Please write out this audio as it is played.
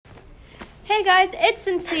Hey guys, it's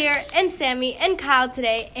Sincere and Sammy and Kyle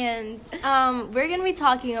today, and we're gonna be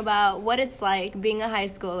talking about what it's like being a high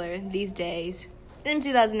schooler these days in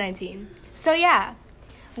 2019. So yeah,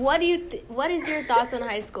 what is your thoughts on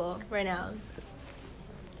high school right now?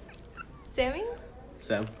 Sammy?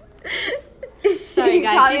 Sam. Sorry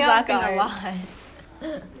guys, Caught she's me off laughing a guard.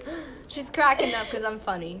 lot. She's cracking up because I'm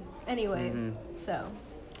funny. Anyway, so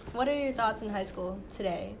what are your thoughts on high school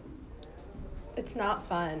today? It's not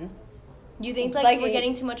fun. You think like we're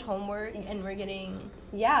getting too much homework and we're getting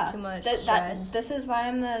Yeah. too much This stress? is why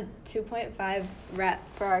I'm the 2.5 rep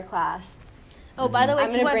for our class. Oh, by the way, I'm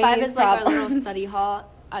gonna bring 2.5 these is like our little problems. study hall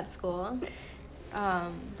at school.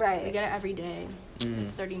 Right. We get it every day.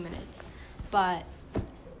 It's 30 minutes. But,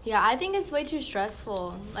 yeah, I think it's way too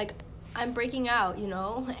stressful. Like, I'm breaking out, you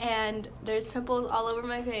know? And there's pimples all over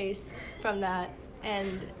my face from that.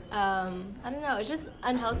 And, I don't know. It's just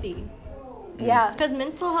unhealthy. Yeah. Because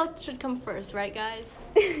mental health should come first, right, guys?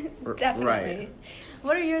 Definitely. Right.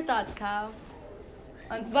 What are your thoughts, Kyle?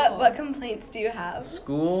 On school? What complaints do you have?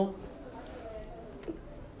 School,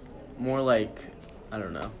 more like, I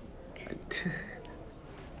don't know.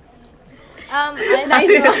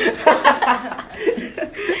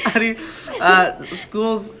 How do you,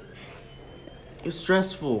 school's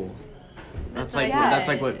stressful. That's what like I that's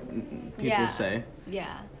said. like what people say.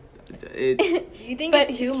 Yeah. It You think But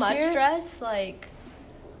it's too much here- stress? Like,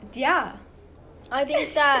 Yeah. I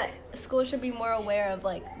think that school should be more aware of,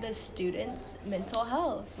 like, the students' mental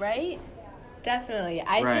health, right? Definitely.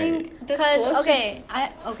 I Right. think the Because, school okay,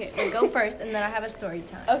 well, go first, and then I have a story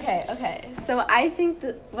time. Okay. So I think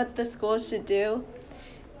that what the school should do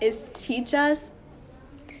is teach us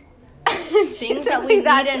Things that we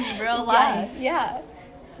need in real life. Yeah.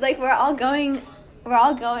 Like we're all going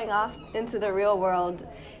off into the real world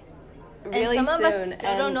really and some soon. of us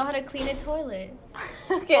still don't know how to clean a toilet.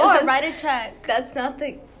 Okay, Or that's- write a check. That's not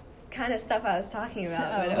the kind of stuff I was talking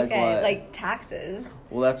about. Oh. But Like okay, what? like taxes.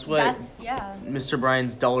 well, that's what Yeah. Mr.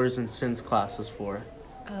 Bryan's Dollars and Cents class is for.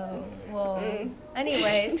 Oh, well. Mm.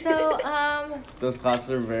 Anyway, so, Those classes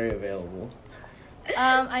are very available.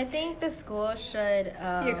 I think the school should,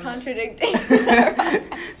 You're contradicting.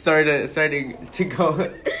 sorry to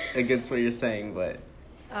go against what you're saying, but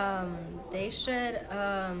they should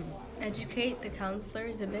educate the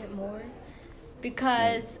counselors a bit more,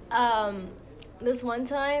 because this one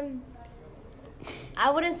time,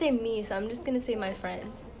 I wouldn't say me, so I'm just gonna say my friend.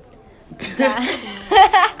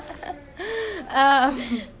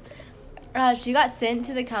 She got sent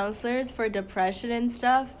to the counselors for depression and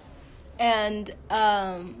stuff, and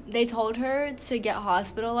they told her to get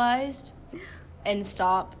hospitalized and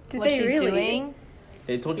stop Did what they she's really? doing.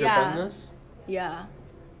 they told your Yeah. friend this? Yeah.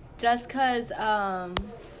 Just because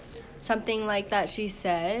something like that she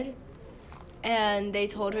said, and they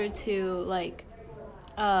told her to, like,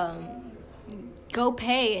 go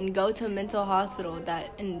pay and go to a mental hospital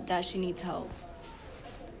that she needs help.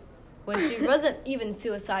 When she wasn't even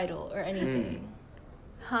suicidal or anything.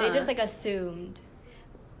 They just, like, assumed.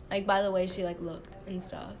 Like, by the way she, like, looked and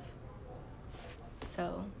stuff.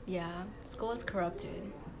 So, yeah. School is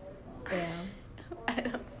corrupted. Yeah. I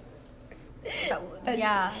don't.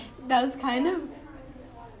 Yeah. That was kind of.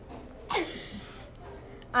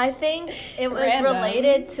 I think it was Random.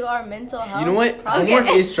 related to our mental health. You know what? Homework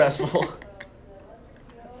is stressful.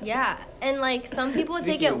 Yeah, and like some people take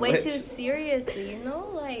Speaking it of way which. too seriously, you know,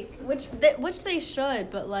 like which they should,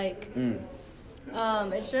 but like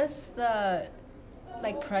it's just the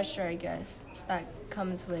like pressure, I guess, that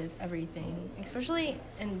comes with everything, especially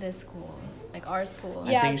in this school, like our school.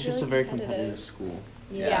 Yeah, I think it's it's just really a very competitive. competitive school.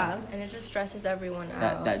 Yeah. And it just stresses everyone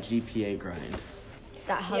That out. that GPA grind.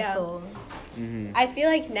 That Yeah. hustle. Mm-hmm. I feel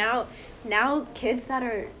like now kids that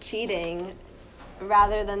are cheating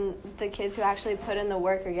rather than the kids who actually put in the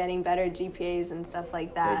work are getting better GPAs and stuff like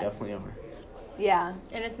They that. definitely are. Yeah.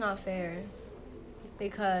 And it's not fair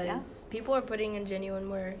because people are putting in genuine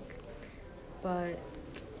work. But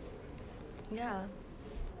yeah.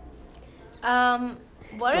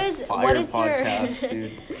 What It's is a fire your podcast,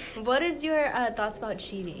 dude. what is your thoughts about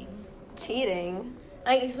cheating? Cheating.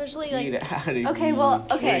 Like especially like Get out of Okay, here. well,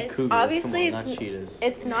 You're okay, cougars. obviously Come on, it's- not cheetahs.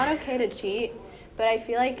 It's not okay to cheat, but I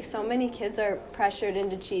feel like so many kids are pressured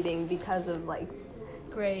into cheating because of like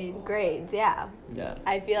grades. grades. Yeah. Yeah.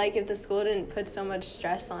 I feel like if the school didn't put so much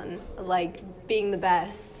stress on like being the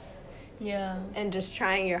best Yeah. and just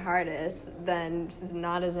trying your hardest, then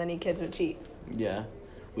not as many kids would cheat. Yeah.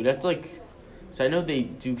 We'd have to like. So I know they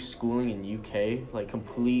do schooling in UK like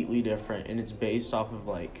completely different, and it's based off of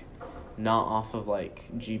like, not off of like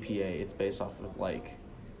GPA. It's based off of like,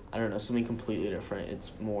 I don't know, something completely different.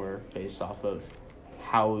 It's more based off of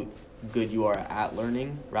how good you are at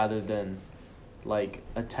learning rather than like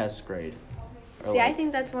a test grade. See, I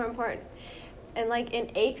think that's more important. And like in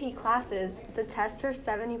AP classes, the tests are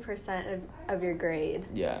 70% of your grade.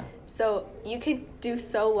 Yeah. So you could do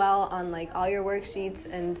so well on like all your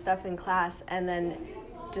worksheets and stuff in class, and then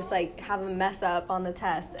just like have a mess up on the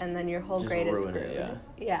test, and then your whole Just grade is ruin screwed. it,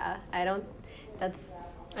 Yeah, I don't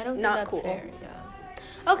think not that's cool. fair.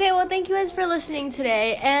 Yeah. Okay, well, thank you guys for listening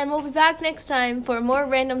today, and we'll be back next time for more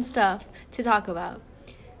random stuff to talk about.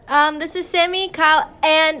 This is Sammy, Kyle,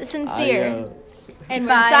 and Sincere. Adios. And we're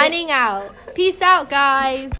Bye. signing out. Peace out, guys.